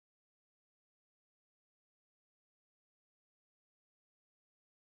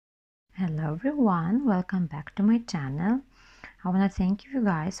Hello everyone, welcome back to my channel. I want to thank you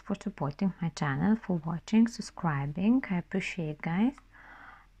guys for supporting my channel, for watching, subscribing. I appreciate guys.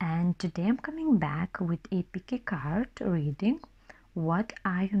 And today I'm coming back with a pick a card reading. What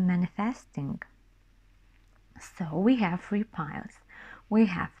are you manifesting? So we have three piles. We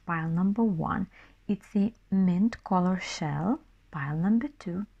have pile number 1, it's a mint color shell. Pile number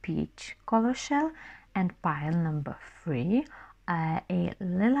 2, peach color shell. And pile number 3, a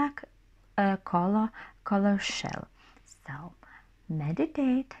lilac color shell. So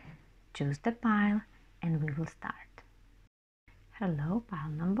meditate, choose the pile, and we will start. Hello, pile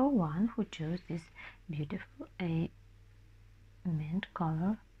number 1 who chose this beautiful mint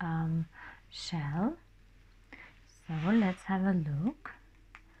color shell. So let's have a look.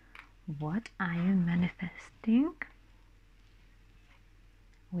 What are you manifesting?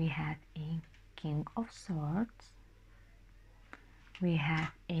 We have a King of Swords. We have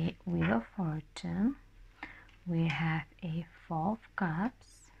a Wheel of Fortune. We have a Four of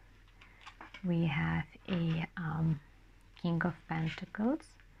Cups. We have a King of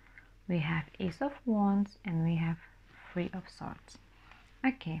Pentacles. We have Ace of Wands, and we have Three of Swords.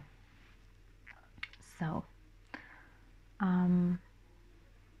 Okay, so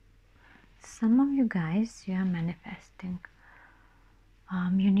some of you guys, you are manifesting.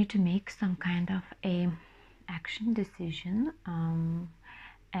 You need to make some kind of a action decision,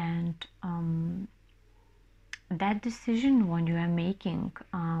 and that decision when you are making,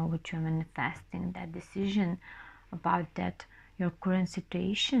 what you are manifesting, that decision about that your current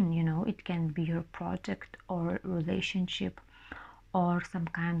situation, you know, it can be your project or relationship or some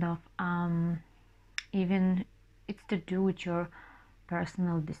kind of even it's to do with your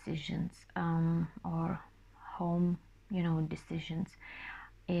personal decisions, or home, you know, decisions.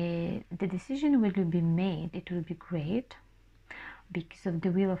 The decision will be made, it will be great. Because of the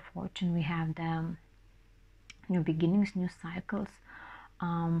Wheel of Fortune, we have the new beginnings, new cycles.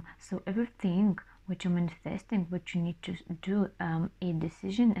 So everything which you're manifesting, what you need to do, a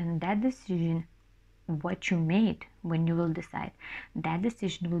decision, and that decision, what you made, when you will decide, that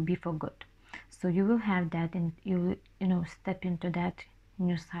decision will be for good. So you will have that, and you know, step into that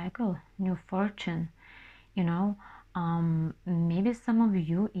new cycle, new fortune, you know. Maybe some of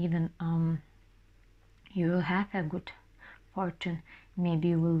you even you will have a good fortune. Maybe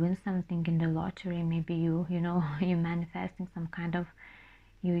you will win something in the lottery. Maybe you know, you manifesting some kind of,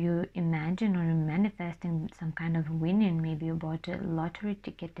 you imagine or you're manifesting some kind of winning. Maybe you bought a lottery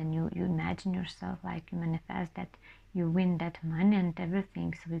ticket and you imagine yourself, like you manifest that you win that money and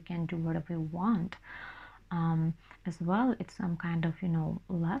everything, so you can do whatever you want. As well, it's some kind of, you know,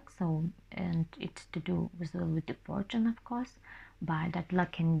 luck. So, and it's to do with the fortune, of course, but that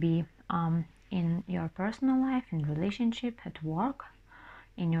luck can be in your personal life, in relationship, at work,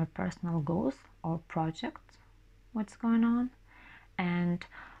 in your personal goals or projects, what's going on. And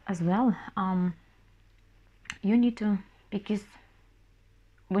as well, you need to, because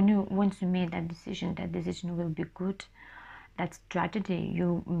once you made that decision will be good. That strategy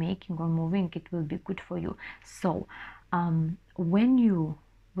you making or moving, it will be good for you. So when you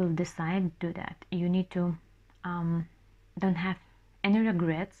will decide to do that, you need to don't have any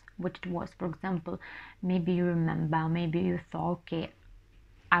regrets what it was. For example, maybe you remember, maybe you thought, okay,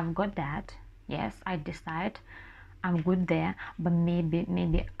 I've got that, yes, I decide, I'm good there, but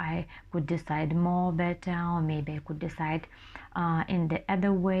maybe I could decide more better, or maybe I could decide in the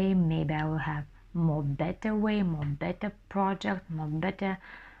other way. Maybe I will have more better way, more better project, more better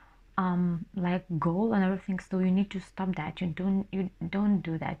like goal and everything. So you need to stop that. You don't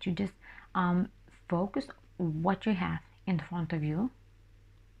do that. You just focus what you have in front of you,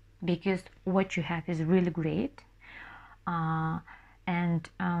 because what you have is really great. And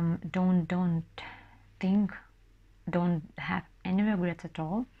don't think, don't have any regrets at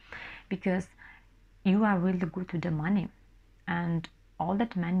all, because you are really good with the money, and all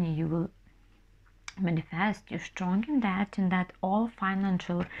that money you will manifest. You're strong in that all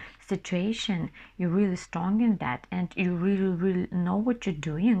financial situation, you're really strong in that, and you really know what you're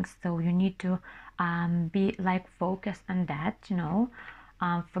doing. So you need to be like focused on that, you know.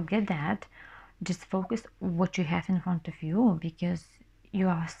 Forget that, just focus what you have in front of you, because you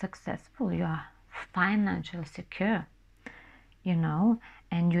are successful, you are financially secure, you know,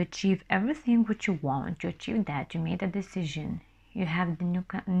 and you achieve everything what you want. You achieve that, you made a decision, you have the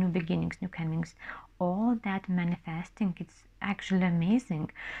new beginnings, new comings, all that manifesting. It's actually amazing.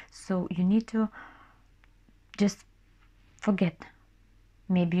 So you need to just forget,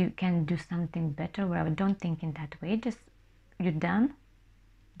 maybe you can do something better, where don't think in that way. Just, you're done,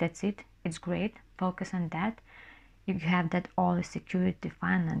 that's it, it's great, focus on that. you have that all security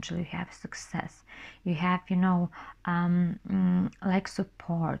financially, you have success, you have, you know, like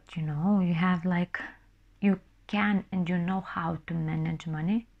support, you know, you have like, you can and you know how to manage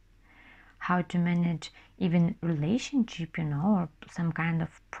money, how to manage even relationship, you know, or some kind of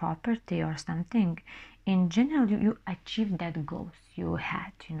property or something. In general, you achieve that goals you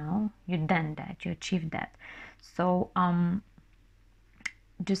had, you know, you done that, you achieved that. So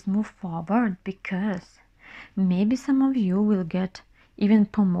just move forward, because maybe some of you will get even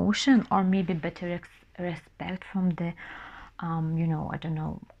promotion or maybe better respect from the you know, I don't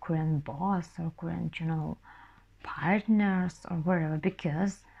know, current boss or current, you know, partners or whatever,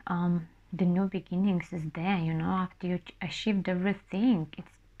 because the new beginnings is there, you know, after you achieved everything.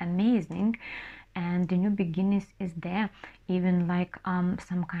 It's amazing, and the new beginnings is there. Even like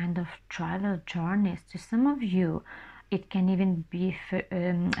some kind of travel journeys. To some of you, it can even be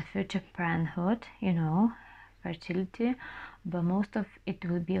future parenthood, you know, fertility, but most of it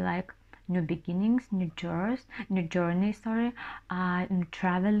will be like new beginnings, new journeys, sorry,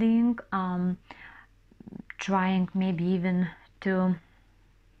 traveling, trying maybe even to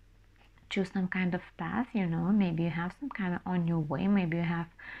choose some kind of path, you know, maybe you have some kind of on your way, maybe you have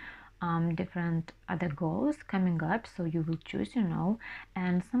different other goals coming up, so you will choose, you know.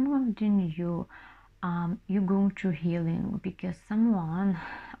 And some of them you going through healing, because someone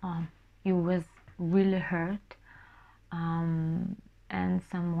you was really hurt, and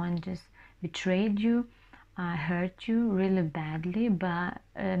someone just betrayed you, hurt you really badly, but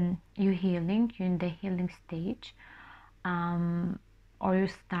you healing, you're in the healing stage, or you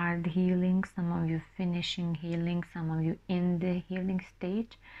start healing, some of you finishing healing, some of you in the healing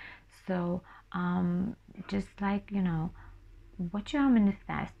stage. So just like, you know, what you are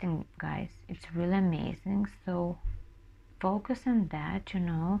manifesting, guys, it's really amazing. So focus on that, you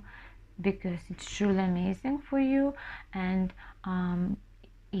know, because it's truly amazing for you. And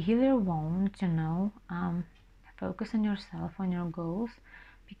heal your wounds, you know, focus on yourself, on your goals,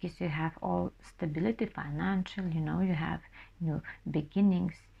 because you have all stability financial, you know, you have new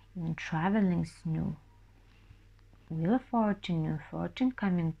beginnings, new travelings, new wheel of fortune, new fortune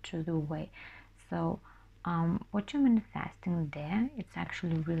coming to the way. So what you're manifesting there, it's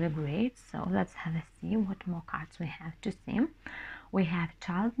actually really great. So let's have a see what more cards we have to see. We have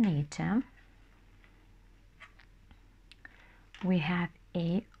child nature, we have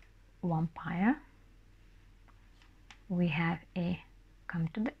a vampire, we have a come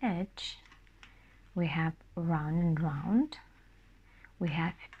to the edge, we have round and round, we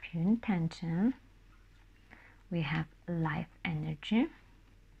have pure intention, we have life energy,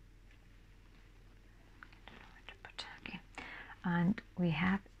 and we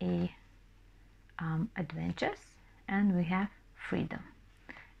have a adventures, and we have freedom.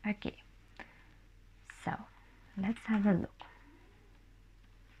 Okay, so let's have a look.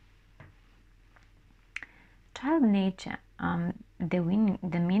 Child nature, the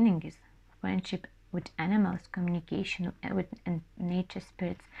meaning is friendship with animals, communication with nature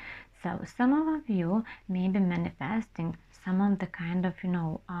spirits. So some of you may be manifesting some of the kind of, you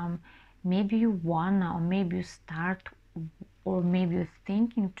know, maybe you wanna, or maybe you start, or maybe you're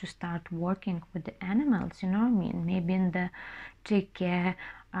thinking to start working with the animals, you know what I mean? Maybe in the take care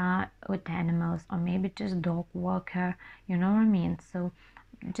with animals, or maybe just dog walker, you know what I mean? So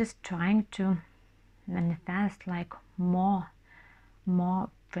just trying to manifest like more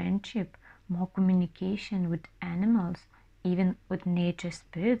friendship, more communication with animals, even with nature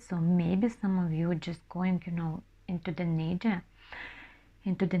spirits. So maybe some of you just going, you know, into the nature,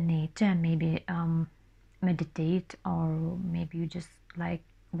 maybe meditate, or maybe you just like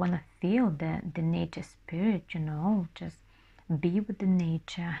want to feel the nature spirit, you know, just be with the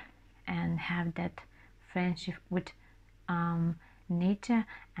nature and have that friendship with nature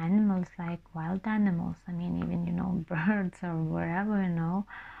animals, like wild animals, I mean, even, you know, birds or wherever, you know.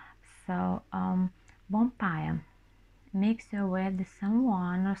 So vampire makes you aware that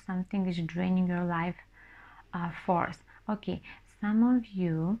someone or something is draining your life force. Okay, some of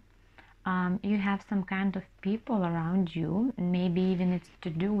you you have some kind of people around you, and maybe even it's to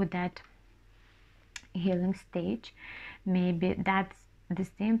do with that healing stage. Maybe that's the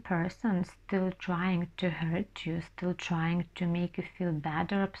same person still trying to hurt you, still trying to make you feel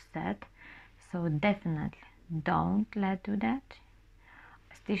bad or upset. So definitely don't let do that.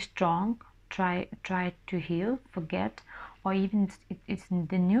 Stay strong, try to heal, forget, or even it's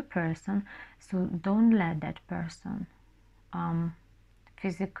the new person, so don't let that person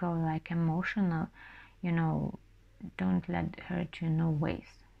physical, like emotional, you know, don't let it hurt you, no ways.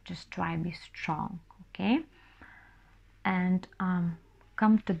 Just try be strong, okay? And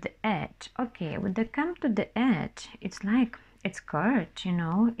come to the edge. Okay, with the come to the edge, it's like it's courage, you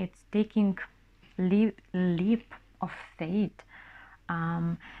know, it's taking leap of faith,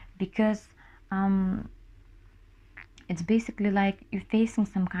 because it's basically like you're facing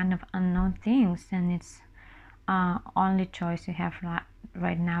some kind of unknown things, and it's only choice you have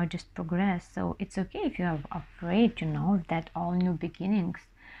right now, just progress. So it's okay if you're afraid, you know, that all new beginnings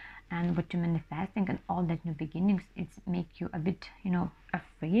and what you're manifesting and all that new beginnings, it's make you a bit, you know,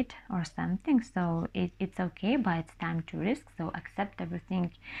 afraid or something. So it's okay, but it's time to risk. So accept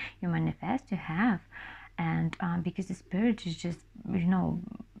everything you manifest, you have. And because the spirit is just, you know,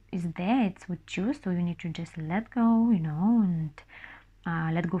 is there, it's with you, so you need to just let go, you know, and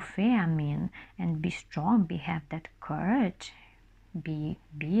let go fear, I mean, and be strong, have that courage, be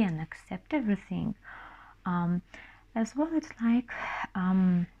and accept everything. As well, it's like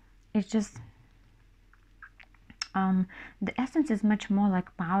it's just the essence is much more like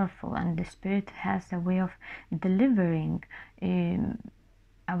powerful, and the spirit has a way of delivering,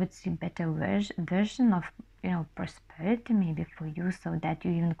 I would say, better version of, you know, prosperity maybe for you, so that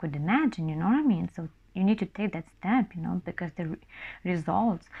you even could imagine, you know what I mean? So you need to take that step, you know, because the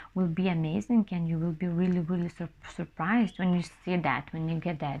results will be amazing, and you will be really surprised when you see that, when you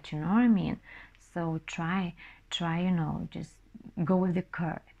get that, you know what I mean? So try, you know, just go with the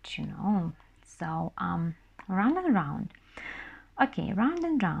courage, you know. So round and round. Okay, round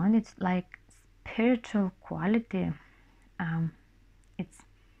and round, it's like spiritual quality. It's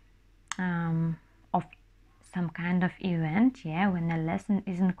of some kind of event, yeah, when a lesson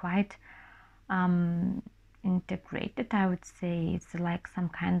isn't quite integrated, I would say. It's like some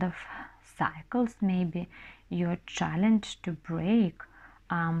kind of cycles maybe you're challenged to break.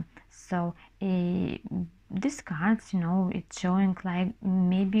 So these cards, you know, it's showing like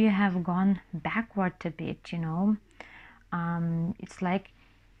maybe you have gone backward a bit, you know. It's like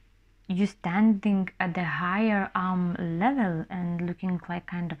you standing at the higher level and looking like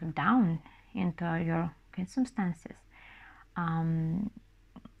kind of down into your circumstances.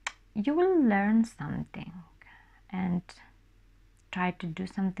 You will learn something and try to do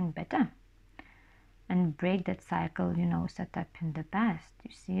something better and break that cycle, you know, set up in the past.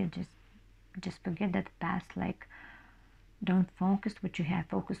 You see, just forget that past. Like, don't focus what you have,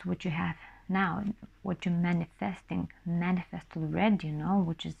 focus what you have now, what you're manifest already, you know,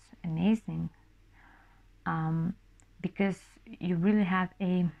 which is amazing. Because you really have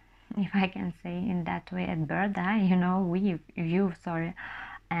a, if I can say in that way, a bird eye, you know, view, sorry,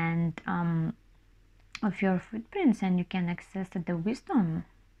 and of your footprints, and you can access the wisdom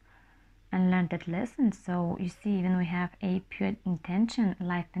and learn that lesson. So you see, even we have a pure intention,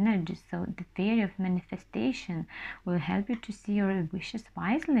 life energy. So the theory of manifestation will help you to see your wishes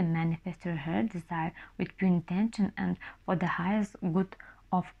wisely, manifest your heart desire with pure intention and for the highest good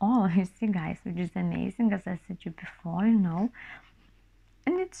of all. You see, guys, which is amazing, as I said you before, you know.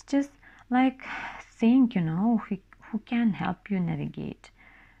 And it's just like, think, you know, who can help you navigate,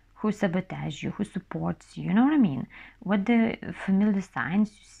 who sabotage you, who supports you, you know what I mean? What the familiar signs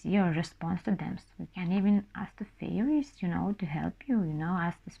you see or response to them. So you can even ask the fairies, you know, to help you, you know,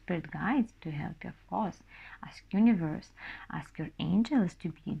 ask the spirit guides to help you, of course. Ask universe, ask your angels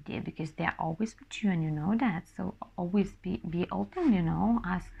to be there, because they are always with you, and you know that. So always be open, you know,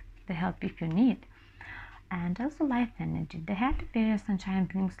 ask the help if you need. And also life energy. The happy period sunshine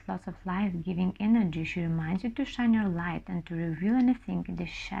brings lots of life-giving energy. She reminds you to shine your light and to reveal anything in the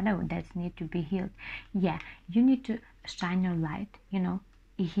shadow that needs to be healed. Yeah, you need to shine your light, you know,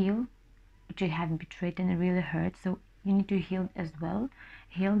 heal what you have betrayed and really hurt. So you need to heal as well.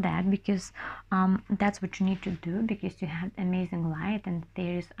 Heal that, because that's what you need to do, because you have amazing light, and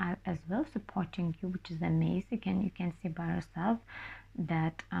there is as well supporting you, which is amazing. And you can see by yourself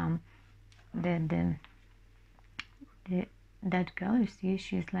that that girl, you see,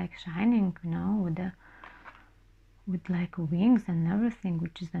 she's like shining, you know, with like wings and everything,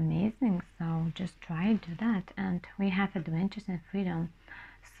 which is amazing. So just try to do that. And we have adventures and freedom.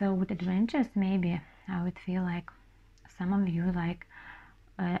 So with adventures, maybe I would feel like some of you, like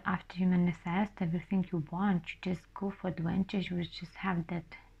after you manifest everything you want, you just go for adventures. You just have that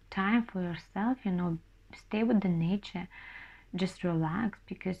time for yourself, you know, stay with the nature, just relax,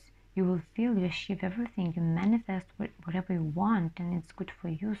 because you will feel you achieve everything, you manifest whatever you want, and it's good for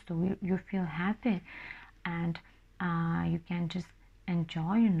you. So you feel happy, and you can just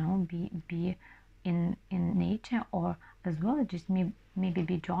enjoy, you know, be in nature, or as well just maybe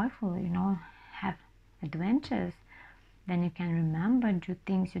be joyful, you know, have adventures. Then you can remember, do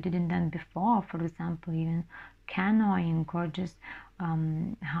things you didn't done before, for example, even canoeing, or just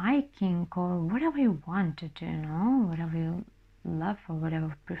hiking, or whatever you want to do, you know, whatever you love or whatever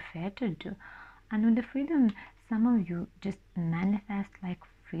you prefer to do. And with the freedom, some of you just manifest like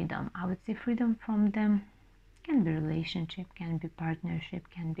freedom. I would say freedom from them can be relationship, can be partnership,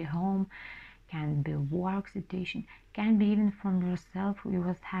 can be home, can be work situation, can be even from yourself. You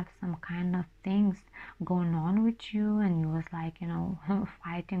will have some kind of things going on with you, and you was like, you know,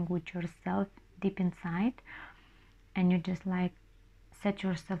 fighting with yourself deep inside, and you just like set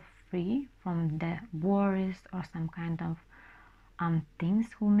yourself free from the worries or some kind of things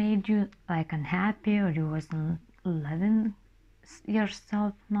who made you like unhappy, or you wasn't loving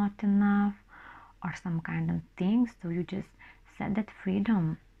yourself not enough, or some kind of things. So you just set that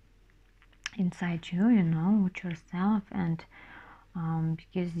freedom inside you, you know, with yourself. And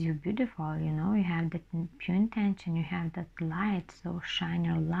because you're beautiful, you know, you have that pure intention, you have that light, so shine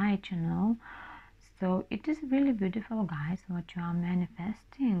your light, you know. So it is really beautiful, guys, what you are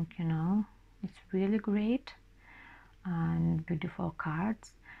manifesting, you know. It's really great and beautiful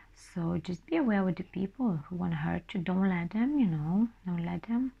cards. So just be aware with the people who want to hurt you. Don't let them, you know, don't let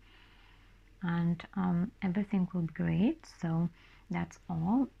them, and everything will be great. So that's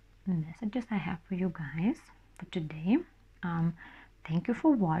all the messages I have for you guys for today. Thank you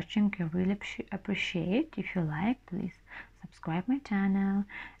for watching. I really appreciate. If you like, please subscribe my channel,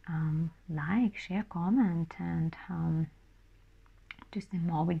 like, share, comment, and to see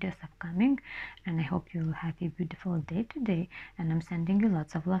more videos upcoming. And I hope you will have a beautiful day today, and I'm sending you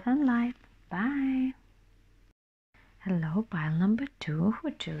lots of love and light. Bye. Hello, pile number 2,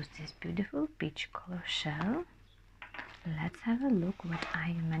 who chose this beautiful peach color shell. Let's have a look. What are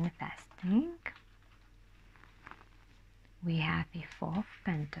you manifesting? We have a 4 of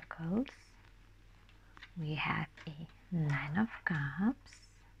Pentacles. We have a 9 of Cups.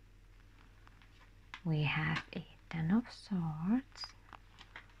 We have a 10 of Swords.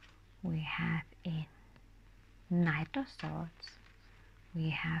 We have a Knight of Swords.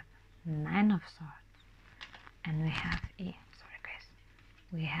 We have 9 of Swords. And we have a, sorry guys,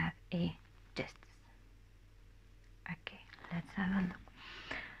 we have a Justice. Okay, let's have a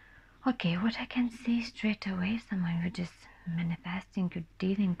look. Okay, what I can see straight away, some of you just manifesting, you're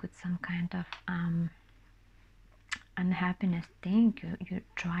dealing with some kind of unhappiness thing. You're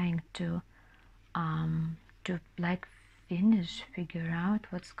trying to like figure out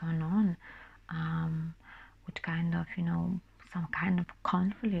what's going on, what kind of, you know, some kind of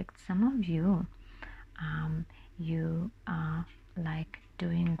conflict. Some of you you are like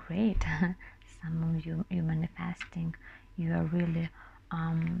doing great. Some of you, you're manifesting, you are really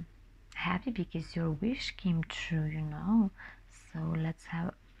happy because your wish came true, you know. So let's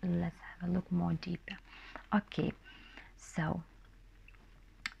have a look more deeper. Okay, so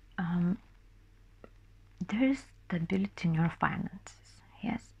there is stability in your finances,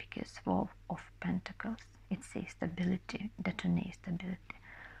 yes, because 4 of Pentacles, it says stability, detonate stability.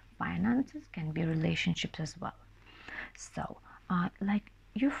 Finances can be relationships as well. So like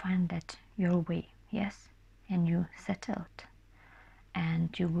you find that your way, yes, and you settled, and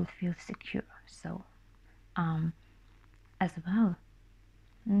you will feel secure. So as well,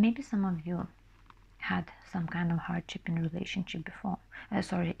 maybe some of you had some kind of hardship in relationship before,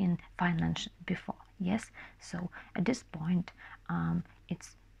 in finance before, yes. So at this point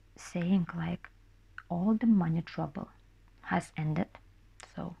it's saying like all the money trouble has ended,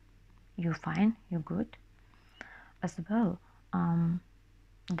 so you're fine, you're good. As well,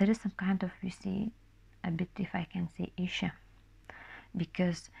 there is some kind of, you see, a bit, if I can say, issue,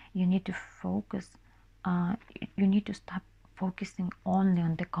 because you need to focus, you need to stop focusing only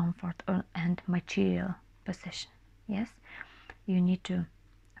on the comfort and material possession, yes. You need to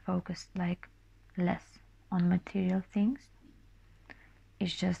focus like less on material things.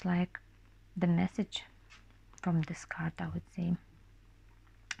 It's just like the message from this card, I would say,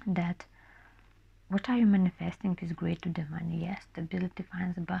 that what are you manifesting is great with the money, yes, stability,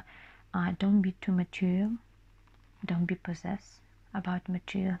 finance, but don't be too material, don't be possessed about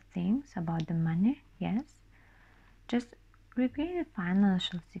material things, about the money, yes. Just regain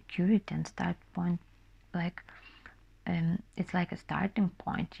financial security and start point, like it's like a starting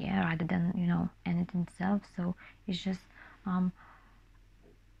point, yeah, rather than, you know, anything else. So it's just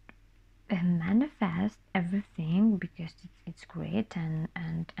manifest everything because it's great, and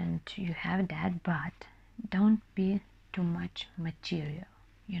you have that, but don't be too much material,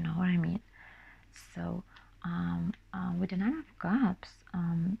 you know what I mean. So with the 9 of Cups,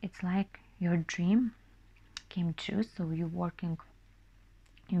 it's like your dream came true. So you're working,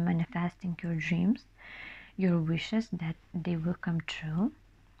 you're manifesting your dreams, your wishes, that they will come true.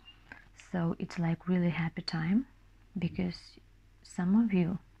 So it's like really happy time, because some of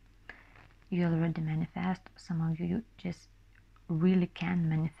you, you already manifest, some of you just really can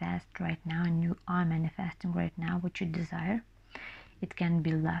manifest right now, and you are manifesting right now what you desire. It can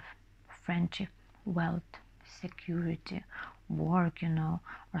be love, friendship, wealth, security, work,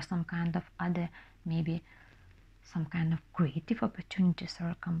 or some kind of other, maybe some kind of creative opportunities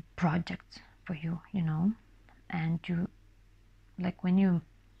or projects for you, and you, like, when you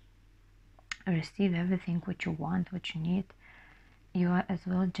receive everything what you want, what you need, you are as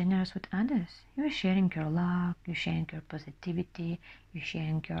well generous with others. You're sharing your luck, you're sharing your positivity, you're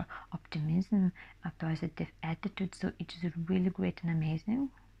sharing your optimism, a positive attitude. So it is really great and amazing.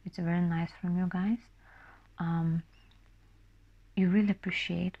 It's very nice from you guys. You really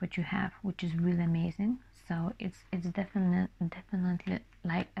appreciate what you have, which is really amazing. So it's definitely,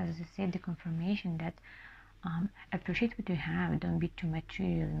 like, as I said, the confirmation that appreciate what you have. Don't be too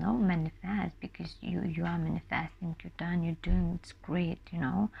material, manifest, because you are manifesting. You're done, you're doing, it's great,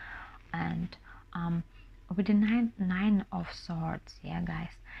 and with the nine of swords, yeah guys,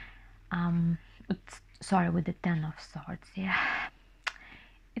 sorry, with the 10 of swords, yeah,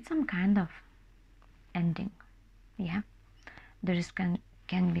 it's some kind of ending, yeah. There is can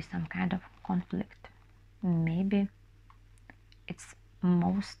be some kind of conflict. Maybe it's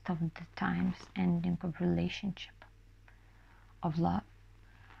most of the times ending of relationship, of love.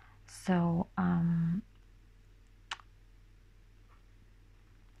 So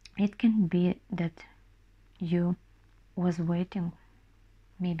it can be that you was waiting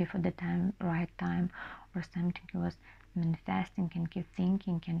maybe for the right time, or something you was manifesting and keep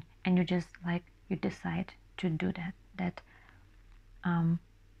thinking, and you just, like, you decide to do that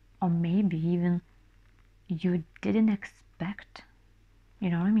or maybe even you didn't expect, you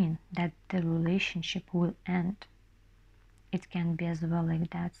know what I mean, that the relationship will end. It can be as well like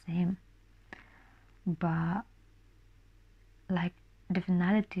that same, but like the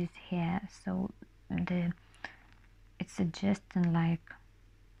finality is here. So it's suggesting like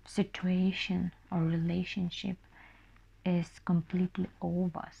situation or relationship is completely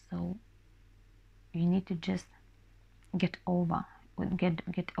over. So you need to just get over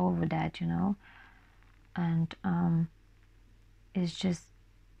that, and it's just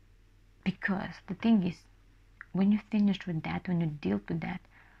because the thing is, when you finish with that, when you deal with that,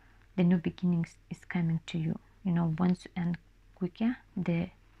 the new beginnings is coming to you. Once you end quicker, the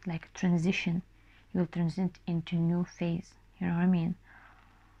like transition, you'll transit into new phase. You know what I mean?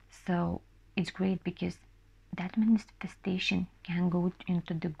 So it's great because that manifestation can go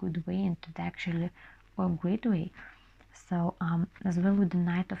into the good way, into the actually or great way. So as well with the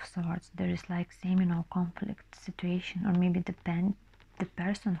Knight of Swords, there is like same, conflict situation, or maybe the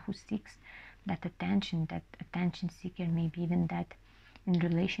person who seeks that attention seeker, maybe even that in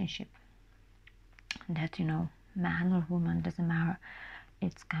relationship, that man or woman, doesn't matter,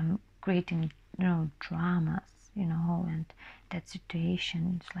 it's creating dramas, and that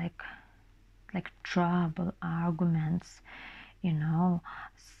situation, it's like trouble, arguments,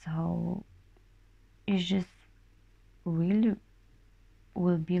 so it's just really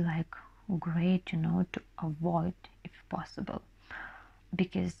will be like great, to avoid if possible,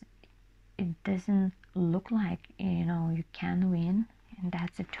 because it doesn't look like you can win in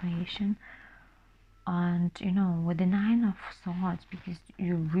that situation. And with the Nine of Swords, because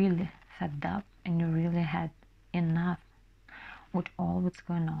you really fed up and you really had enough with all what's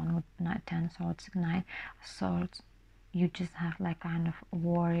going on with 10 swords, 9 swords, you just have like kind of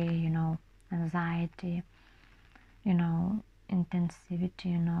worry, anxiety,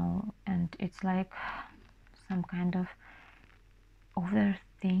 intensivity, and it's like some kind of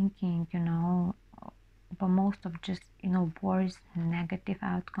overthinking, but most of just worries, negative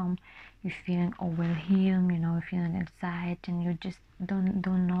outcome. You're feeling overwhelmed, you're feeling anxiety, and you just don't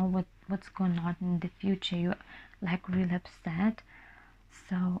know what's going on in the future. You're like really upset.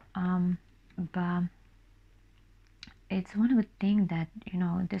 So but it's one of the things that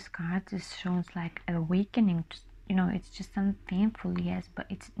this card is shows like awakening. It's just something painful, yes, but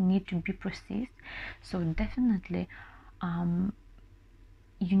it need to be processed. So definitely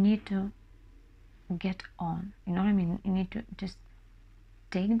you need to get on, you know what I mean, you need to just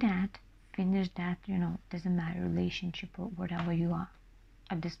take that, finish that, doesn't matter, relationship or whatever you are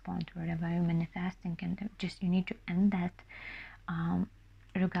at this point, whatever you're manifesting, and just you need to end that.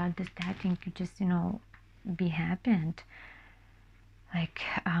 Regardless that, I think you just be happy and like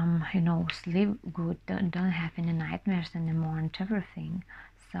sleep good, don't have any nightmares anymore and everything.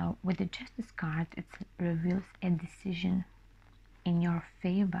 So with the Justice card, it reveals a decision in your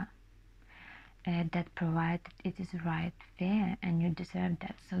favor, that provided it is right, fair, and you deserve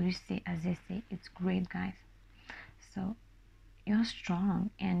that. So you see, as I say, it's great, guys. So you're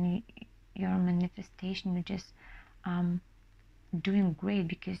strong, and your manifestation, you just doing great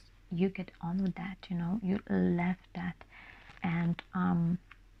because you get on with that, you know, you left that, and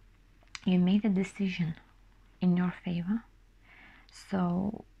you made a decision in your favor.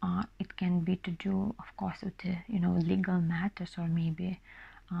 So it can be to do, of course, with the, you know, legal matters, or maybe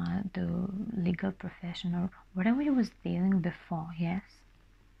the legal profession, or whatever you was dealing before. Yes,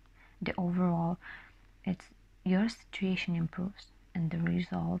 the overall, it's your situation improves and the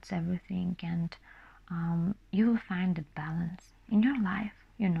results, everything, and you will find the balance in your life.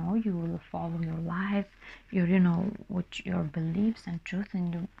 You know, you will follow your life, your, you know, what your beliefs and truth,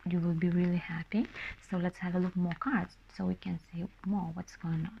 and you will be really happy. So let's have a look more cards so we can see more what's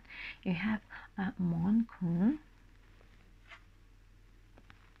going on. You have a Moon,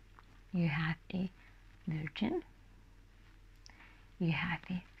 you have a Virgin, you have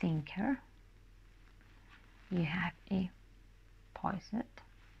a Thinker, you have a Poised,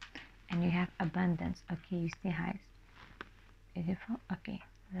 and you have Abundance. Okay, you see how it's beautiful. Okay,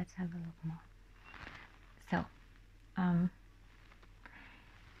 let's have a look more. So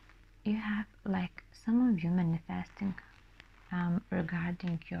you have, like, some of you manifesting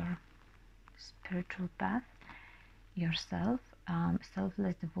regarding your spiritual path, yourself,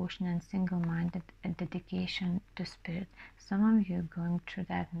 selfless devotion and single-minded dedication to spirit. Some of you are going through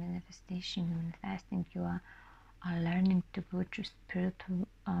that manifestation. You're manifesting, you are learning to go through spiritual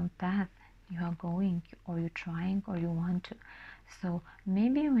path. You are going, or you're trying, or you want to. So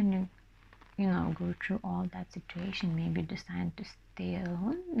maybe when you know, go through all that situation, maybe decide to stay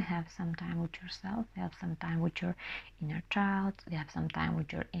alone, have some time with yourself, have some time with your inner child, have some time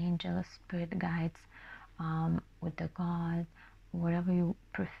with your angels, spirit guides, with the God, whatever you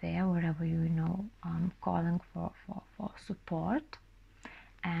prefer, whatever you know, calling for support.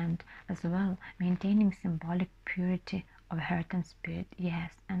 And as well, maintaining symbolic purity of heart and spirit.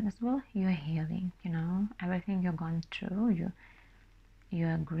 Yes, and as well, you're healing, you know, everything you've gone through, you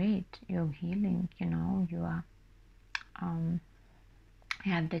are great, you're healing, you know, you are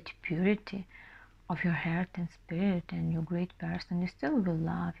you have that purity of your heart and spirit, and you're a great person. You still will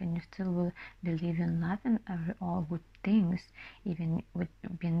love, and you still will believe in love and all good things, even with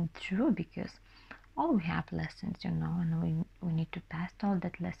being through, because all we have lessons, you know, and we need to pass all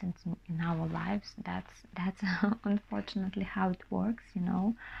that lessons in our lives. That's unfortunately how it works, you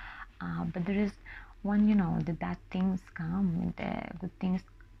know. But there is one, you know, the bad things come, the good things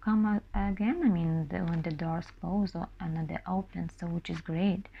come again. I mean, when the doors close or another opens, so which is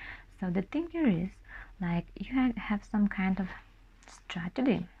great. So the thing here is, like, you have some kind of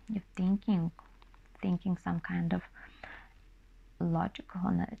strategy. You're thinking some kind of logical,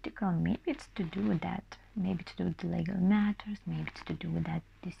 analytical. Maybe it's to do with that. Maybe to do with the legal matters. Maybe it's to do with that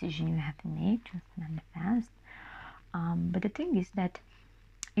decision you have to make to manifest. But the thing is that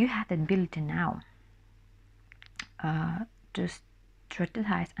you have the ability now to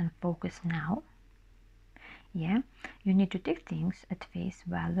strategize and focus now. Yeah, you need to take things at face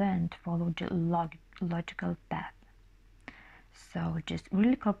value and follow the logical path. So just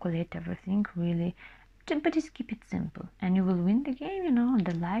really calculate everything, really, but just keep it simple, and you will win the game, you know,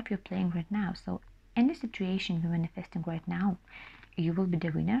 the life you're playing right now. So any situation you're manifesting right now, you will be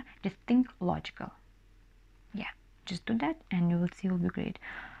the winner. Just think logical. Yeah, just do that, and you will see, it will be great.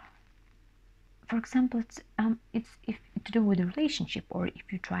 For example, it's if to do with a relationship, or if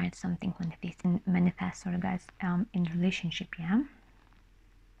you tried something manifest, sorry guys, in relationship. Yeah,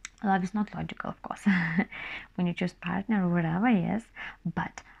 love is not logical, of course, when you choose partner or whatever. Yes,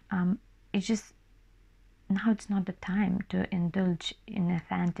 but it's just, now it's not the time to indulge in a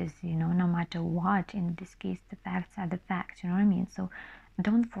fantasy, you know, no matter what. In this case, the facts are the facts, you know what I mean? So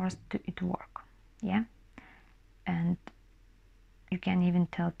don't force it to work. Yeah, and you can even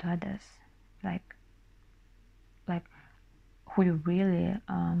tell to others, like who you really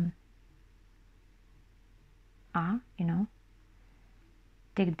are, you know.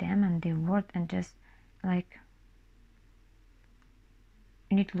 Take them and their word, and just, like,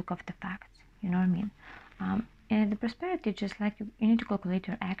 you need to look up the facts, you know what I mean? And the prosperity, just like you need to calculate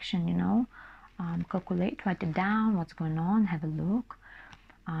your action, you know. Calculate, write it down, what's going on, have a look,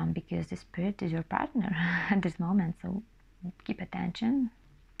 because the spirit is your partner at this moment. So keep attention,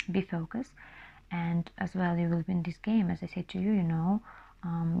 be focused, and as well, you will win this game. As I said to you, you know,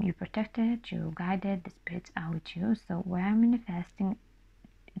 you protected, you guided, the spirits are with you. So where I'm manifesting,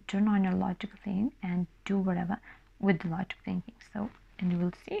 turn on your logical thing and do whatever with the logic thinking. So, and you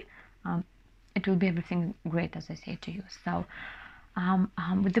will see, it will be everything great, as I say to you. So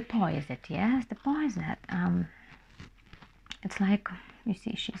with the poised, yes, the poised, it's like, you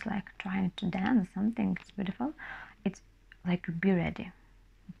see, she's like trying to dance something. It's beautiful. It's like, be ready,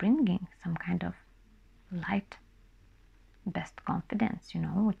 bringing some kind of light best confidence, you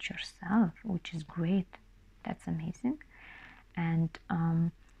know, with yourself, which is great. That's amazing. And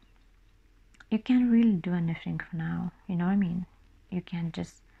you can't really do anything for now, you know what I mean? You can't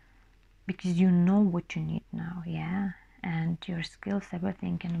just, because you know what you need now, yeah, and your skills,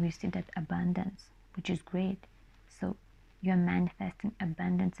 everything, and we see that abundance, which is great. So you're manifesting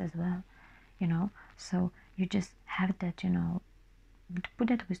abundance as well, you know. So you just have that, you know, put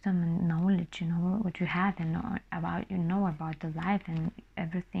that wisdom and knowledge, you know, what you have and know about, you know, about the life and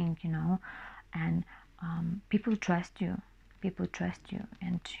everything, you know. And people trust you,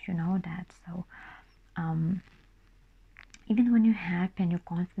 and you know that. So even when you're happy and you're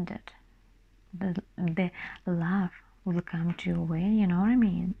confident, the love will come to your way, you know what I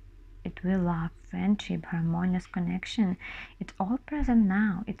mean? It will, love, friendship, harmonious connection, it's all present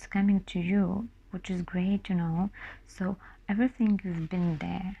now, it's coming to you, which is great, you know. So everything, you've been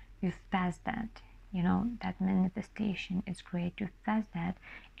there, you've passed that, you know, that manifestation is great, you've passed that,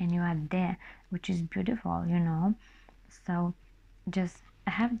 and you are there, which is beautiful, you know. So just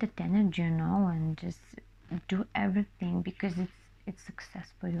have that energy, you know, and just do everything, because it's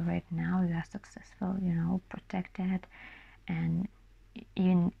successful. You right now, you are successful, you know, protected. And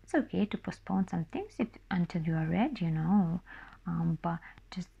even it's okay to postpone some things until you are ready, you know. But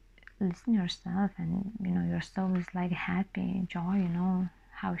just listen yourself, and you know, your soul is like happy, joy, you know,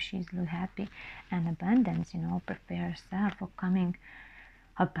 how she's happy, and abundance, you know. Prepare yourself for coming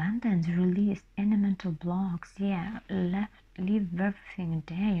abundance, release any mental blocks, yeah, leave everything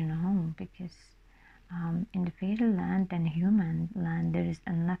there, you know, because in the fairy land and human land, there is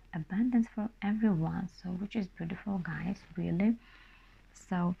enough abundance for everyone. So which is beautiful, guys, really.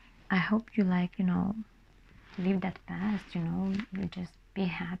 So I hope you, like, you know, leave that past, you know, you just be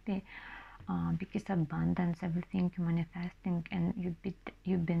happy, because abundance, everything you're manifesting, and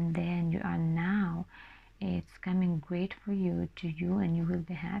you've been there and you are now, it's coming great for you, to you, and you will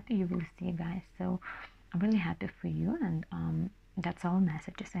be happy, you will see, guys. So I'm really happy for you. And that's all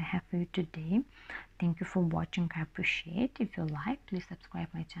messages I have for you today. Thank you for watching. I appreciate. If you like, please subscribe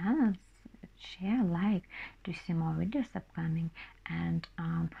my channel, share, like, to see more videos upcoming. And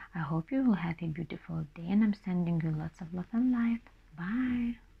I hope you will have a beautiful day, and I'm sending you lots of love and light.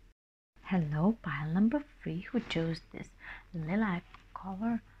 Bye. Hello, pile number 3, who chose this lilac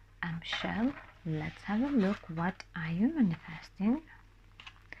color shell. Let's have a look. What are you manifesting?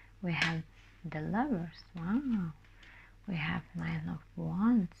 We have the lovers. Wow. We have 9 of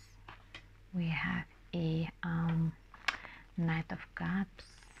wands. We have a knight of cups.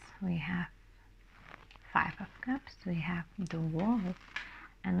 We have 5 of cups. We have the wolf,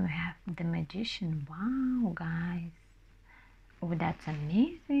 and we have the magician. Wow, guys. Oh, that's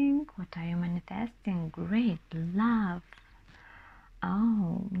amazing. What are you manifesting? Great. Love.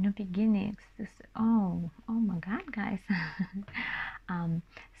 Oh, new beginnings. Oh my God, guys.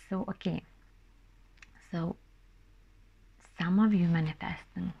 So okay. So some of you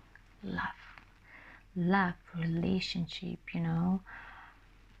manifesting love, relationship, you know.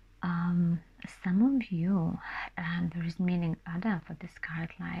 Some of you, there is meaning other for this card,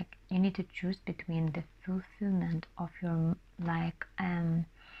 like you need to choose between the fulfillment of your, like,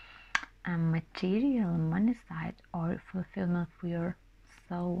 material money side, or fulfillment for your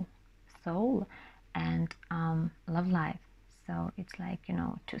soul and love life. So it's like, you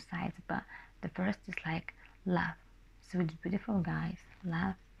know, 2 sides, but the first is like love. So it's beautiful, guys.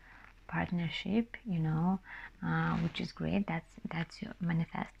 Love, partnership, you know, which is great. That's your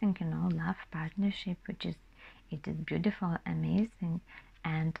manifesting, you know, love, partnership, which is, it is beautiful, amazing.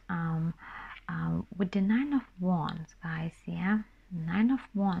 And with the 9 of wands, guys, yeah, 9 of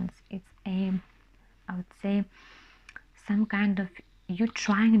wands, it's a, I would say, some kind of, you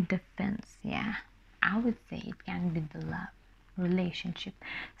trying defense, yeah. I would say it can be the love relationship.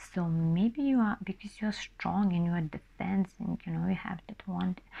 So maybe you are, because you're strong and you are defending, you know, you have that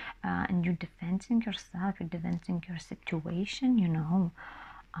one, and you're defending yourself, you're defending your situation, you know.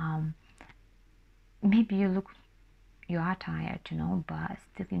 Maybe you are tired, you know, but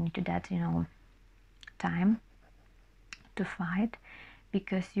still you need to that, you know, time to fight,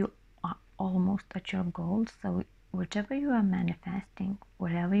 because you are almost at your goal. So whatever you are manifesting,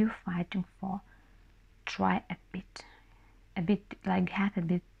 whatever you're fighting for, try a bit, like, have a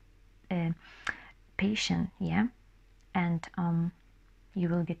bit patient, yeah. And you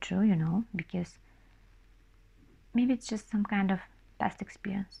will get through, you know, because maybe it's just some kind of past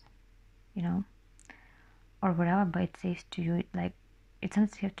experience, you know, or whatever. But it says to you, like, it's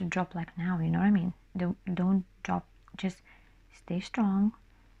not safe to drop like now, you know what I mean? Don't drop, just stay strong,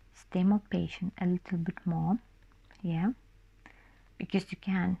 stay more patient, a little bit more, yeah, because you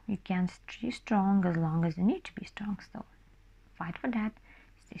can stay strong as long as you need to be strong. So fight for that,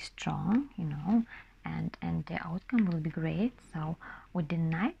 stay strong, you know, and the outcome will be great. So with the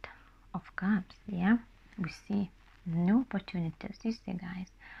Knight of Cups, yeah, we see new opportunities, you see, guys.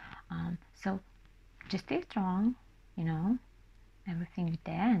 So just stay strong, you know, everything is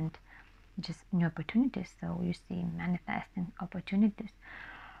there, and just new opportunities. So you see manifesting opportunities.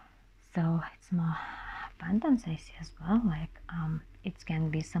 So it's more abundance, I see as well. Like it can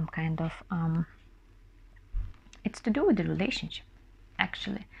be some kind of it's to do with the relationship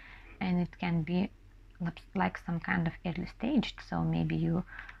actually, and it can be like some kind of early stage. So maybe you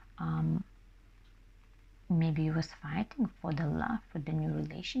was fighting for the love, for the new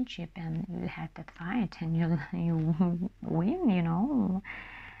relationship, and you had that fight and you win, you know.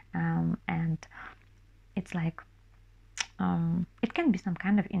 And it's like it can be some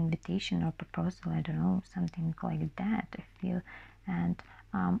kind of invitation or proposal, I don't know, something like that, I feel. And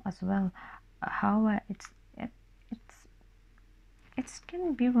as well, how it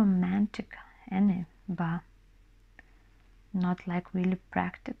can be romantic, but not like really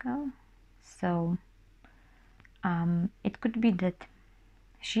practical. So it could be that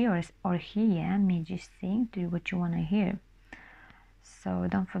she or he, yeah, may just saying to you what you want to hear. So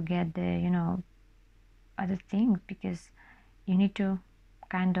don't forget the, you know, other things, because you need to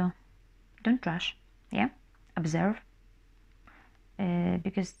kind of don't rush, yeah, observe,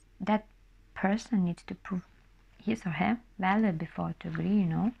 because that person needs to prove his or her value before to agree, you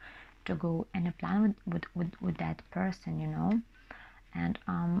know, to go and plan with that person, you know. And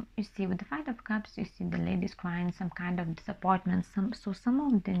you see with the Fight of Cups, you see the ladies crying some kind of disappointment. Some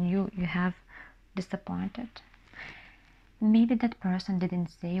of them you have disappointed. Maybe that person didn't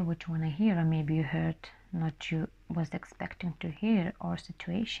say what you want to hear, or maybe you heard not you was expecting to hear, or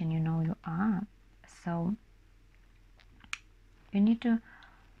situation, you know, you are. So you need to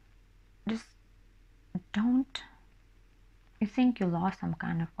just don't, you think you lost some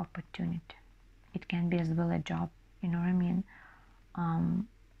kind of opportunity. It can be as well a job, you know what I mean,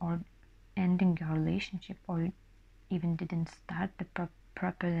 or ending your relationship, or you even didn't start the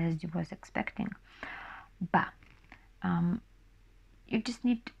properly as you was expecting. But you just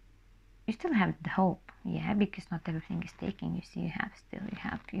need, you still have the hope, yeah, because not everything is taken. You see, you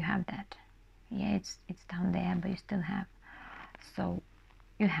have that, yeah, it's down there, but you still have. So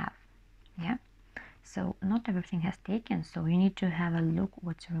you have, yeah. So not everything has taken. So you need to have a look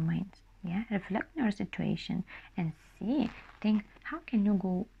what remains, yeah. Reflect on your situation and see, think, how can you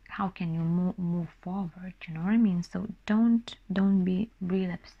go, how can you move forward, you know what I mean? So don't be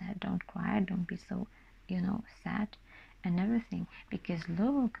real upset, don't cry, don't be so, you know, sad and everything, because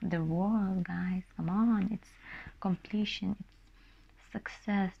look, the world, guys, come on, it's completion, it's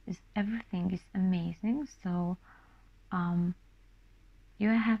success, is everything is amazing. So you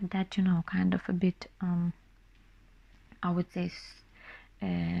have that, you know, kind of a bit I would say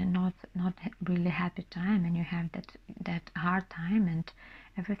not really happy time, and you have that hard time and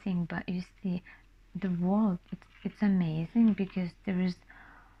everything. But you see the world, it's amazing, because there is,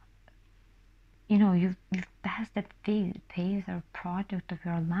 you know, you've passed that phase or product of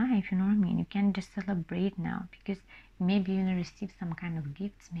your life, you know what I mean? You can just celebrate now, because maybe you receive some kind of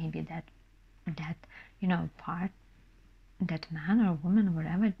gifts, maybe that you know, part, that man or woman or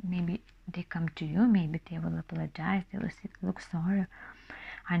whatever, maybe they come to you, maybe they will apologize, they will say, look, sorry,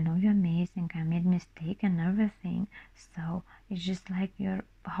 I know you're amazing, I made mistake and everything. So it's just like your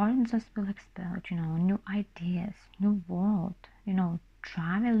horizons will expand, you know, new ideas, new world, you know,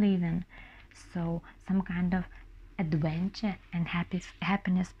 travel even. So some kind of adventure and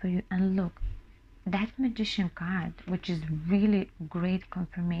happiness for you. And look, that Magician card, which is really great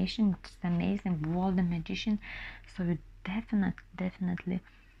confirmation, it's amazing, world and magician. So you definitely,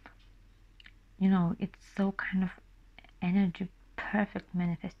 you know, it's so kind of energy, perfect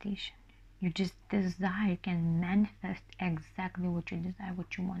manifestation. You just desire, can manifest exactly what you desire,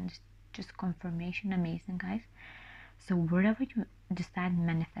 what you want. It's just confirmation, amazing, guys. So whatever you decide to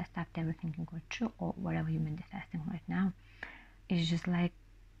manifest after everything you go through, or whatever you're manifesting right now, it's just like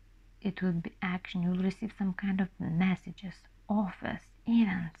it will be action. You will receive some kind of messages, offers,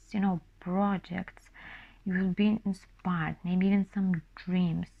 events, you know, projects. You will be inspired, maybe even some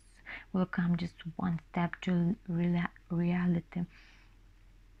dreams will come just one step to reality.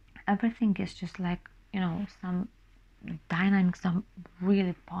 Everything is just like, you know, some dynamic, some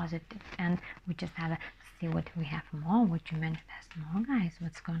really positive. And we just have to see what we have more, what you manifest more, guys.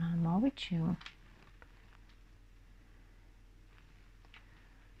 What's going on more with you?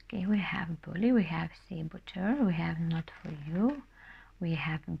 Okay, we have bully, we have saboteur, we have not for you, we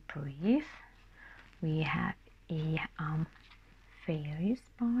have brief, we have a fairy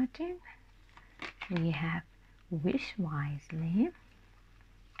spotting, we have wish wisely,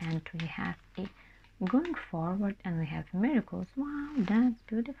 and we have a going forward, and we have miracles. Wow, that's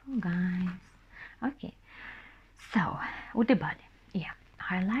beautiful, guys. Okay, so with the body, yeah,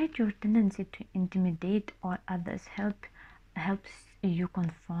 highlight your tendency to intimidate or others. Helps you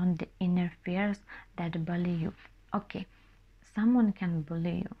confront the inner fears that bully you. Okay, someone can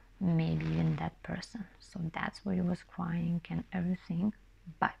bully you, maybe even that person, so that's why you was crying and everything,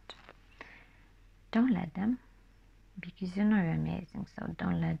 but don't let them, because you know you're amazing, so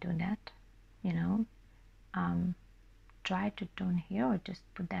don't let do that, you know. Try to don't hear, or just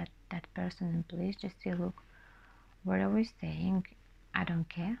put that person in place. Just say, look, what are we saying? I don't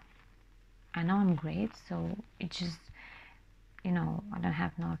care. I know I'm great, so it just, you know, I don't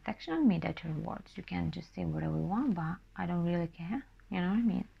have no affection on me that your words. You can just say whatever you want, but I don't really care. You know what I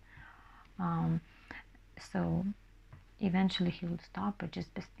mean? So eventually he will stop, but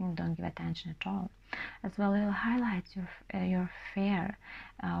just basically don't give attention at all. As well, it will highlight your fear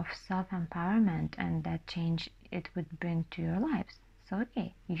of self-empowerment and that change it would bring to your lives. So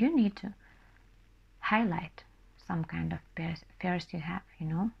okay, you need to highlight some kind of fears you have, you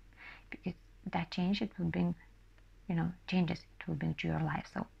know, because that change it will bring, you know, changes it will bring to your life.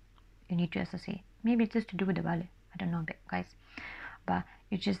 So you need to associate. Maybe it's just to do with the body, I don't know, guys, but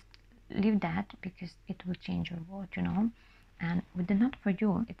you just leave that because it will change your world, you know. And with the not for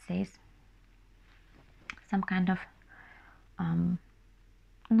you, it says some kind of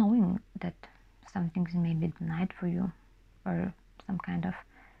knowing that some things may be denied for you, or some kind of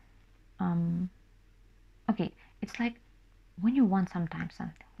okay, it's like when you want sometimes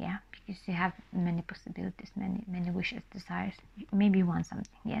something, yeah, because you have many possibilities, many wishes, desires. Maybe you want something,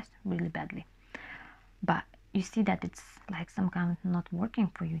 yes, really badly, but you see that it's like some kind of not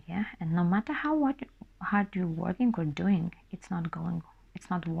working for you, yeah, and no matter how hard you're working or doing, it's not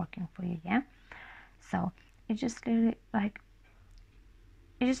working for you, yeah. So it's just really like,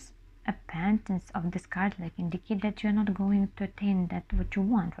 it's just a sentence of this card, like indicate that you're not going to attain that what you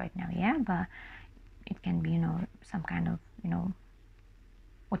want right now, yeah, but it can be, you know, some kind of, you know,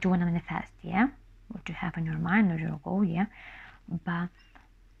 what you want to manifest, yeah, what you have in your mind or your goal, yeah, but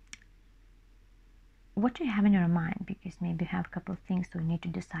what you have in your mind, because maybe you have a couple of things, so you need to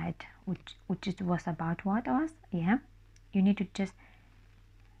decide which it was about what was, yeah. You need to just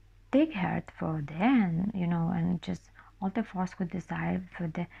take heart for there, and you know, and just all the force with desire for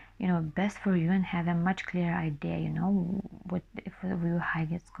the, you know, best for you, and have a much clearer idea, you know, what if your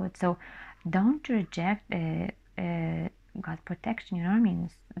highest good. So don't reject God's protection, you know what I mean,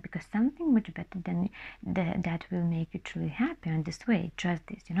 because something much better than that will make you truly happy in this way. Trust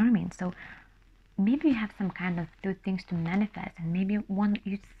this, you know what I mean. So maybe you have some kind of two things to manifest, and maybe one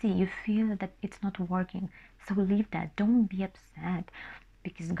you feel that it's not working, so leave that. Don't be upset,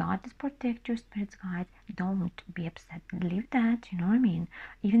 because God is protect your spirit's guide. Don't be upset, leave that, you know what I mean.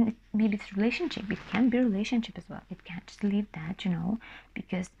 Even if maybe it's relationship, it can be relationship as well, it can't just leave that, you know,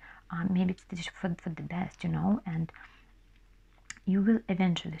 because maybe it's just for the best, you know, and you will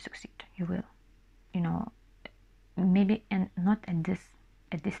eventually succeed. You will, you know, maybe, and not at this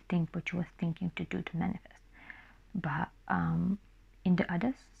thing what you was thinking to do to manifest, but in the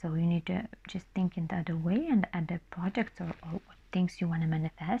others. So you need to just think in the other way, and other projects, or things you want to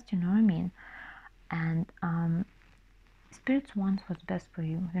manifest, you know what I mean. And spirits wants what's best for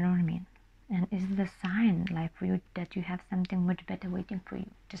you, you know what I mean. And it's the sign like for you that you have something much better waiting for you.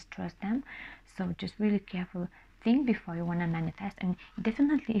 Just trust them. So just really careful, think before you want to manifest. And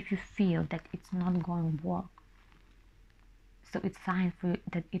definitely if you feel that it's not going to work, so it's sign for you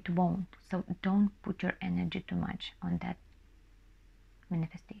that it won't. So don't put your energy too much on that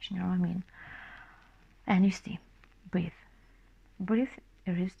manifestation, you know what I mean. And you see, breathe. There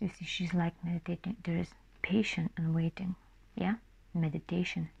is, you see, she's like meditating. There is patience and waiting, yeah,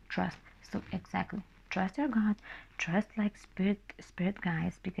 meditation, trust. So exactly, trust your God, trust like spirit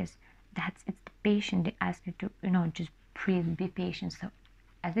guides, because it's the patient. They ask you to, you know, just breathe, be patient. So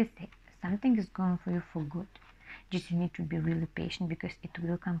as I say, something is going for you for good. Just you need to be really patient, because it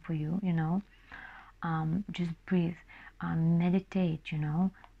will come for you, you know. Just breathe, meditate, you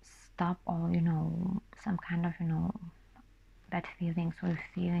know, stop all, you know, some kind of, you know, bad feelings or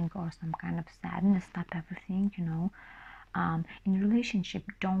feeling, or some kind of sadness. Stop everything, you know. In relationship,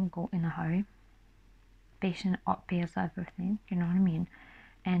 don't go in a hurry. Patient pays everything, you know what I mean.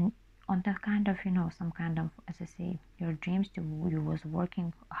 And on that kind of, you know, some kind of, as I say, your dreams, you was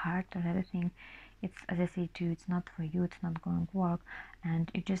working hard or everything, it's, as I say to you, it's not for you, it's not going to work, and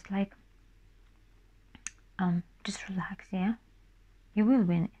you just like just relax, yeah. You will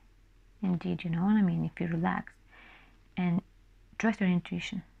win, indeed, you know what I mean, if you relax and trust your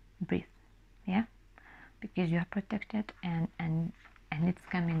intuition. Breathe, yeah. because you are protected, and it's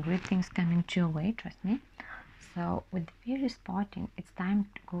coming, great things coming to your way, trust me. So with the fairy spotting, it's time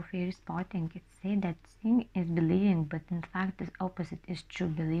to go fairy spotting. It's said that seeing is believing, but in fact the opposite is true.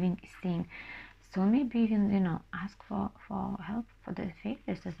 Believing is seeing. So maybe even, you know, ask for help for the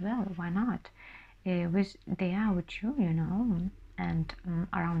fairies as well. Why not? Which they are with you, you know, and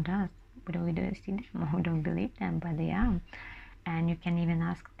around us. We don't see them, we don't believe them, but they are. And you can even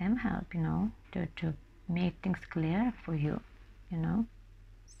ask them help, you know, to make things clear for you, you know.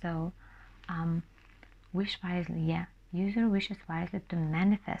 So wish wisely, yeah. Use your wishes wisely to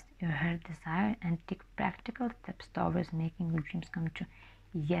manifest your heart desire and take practical steps towards making your dreams come true.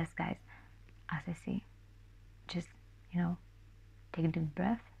 Yes, guys, as I say, just, you know, take a deep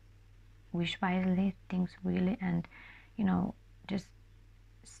breath, wish wisely, things really, and, you know, just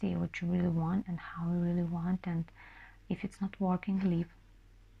see what you really want and how you really want. And if it's not working, leave.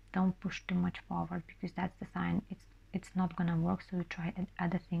 Don't push too much forward, because that's the sign it's not gonna work. So you try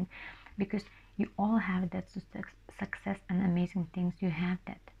other thing, because you all have that success and amazing things. You have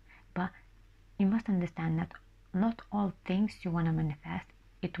that, but you must understand that not all things you want to manifest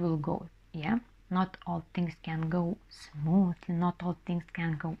it will go. Yeah, not all things can go smoothly, not all things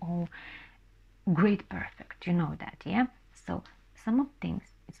can go all great, perfect, you know that. Yeah, so some of things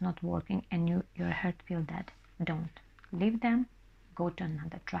it's not working and your heart feel that, don't leave them, go to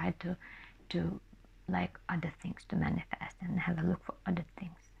another, try to like other things to manifest and have a look for other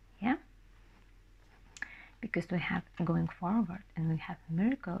things. Yeah, because we have going forward and we have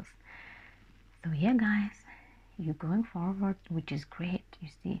miracles. So yeah, guys, you're going forward, which is great. You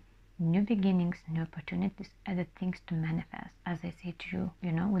see new beginnings, new opportunities, other things to manifest, as I say to you,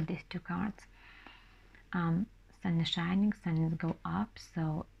 you know, with these two cards. Sun is shining, sun is go up,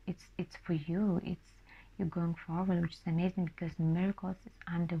 so it's for you. It's you're going forward, which is amazing, because miracles is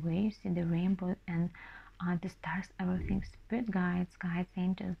on the way. You see the rainbow and the stars, everything, spirit guides,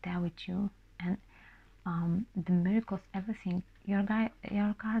 angels, they're with you, and the miracles, everything. Your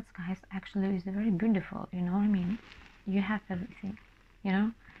cards, guys, actually is very beautiful. You know what I mean? You have everything. You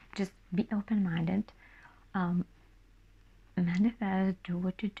know, just be open-minded. Manifest, do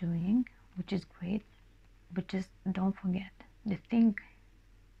what you're doing, which is great, but just don't forget the thing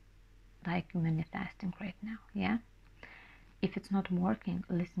like manifesting right now. Yeah, if it's not working,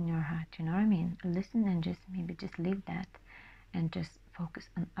 listen your heart. You know what I mean? Listen and just maybe just leave that and just focus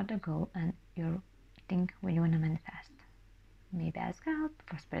on other goal and your thing when you want to manifest. Maybe ask help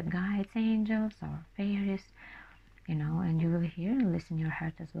for spirit guides, angels, or fairies, you know, and you will hear, listen your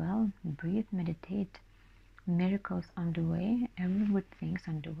heart as well. Breathe, meditate. Miracles on the way, every good things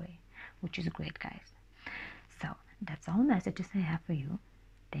on the way, which is great, guys. So that's all messages I have for you.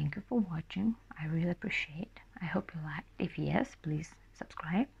 Thank you for watching. I really appreciate. I hope you liked. If yes, please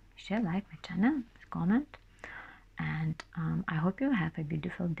subscribe, share, like my channel, comment, and I hope you have a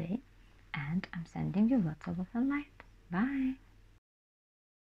beautiful day. And I'm sending you lots of love and light. Bye.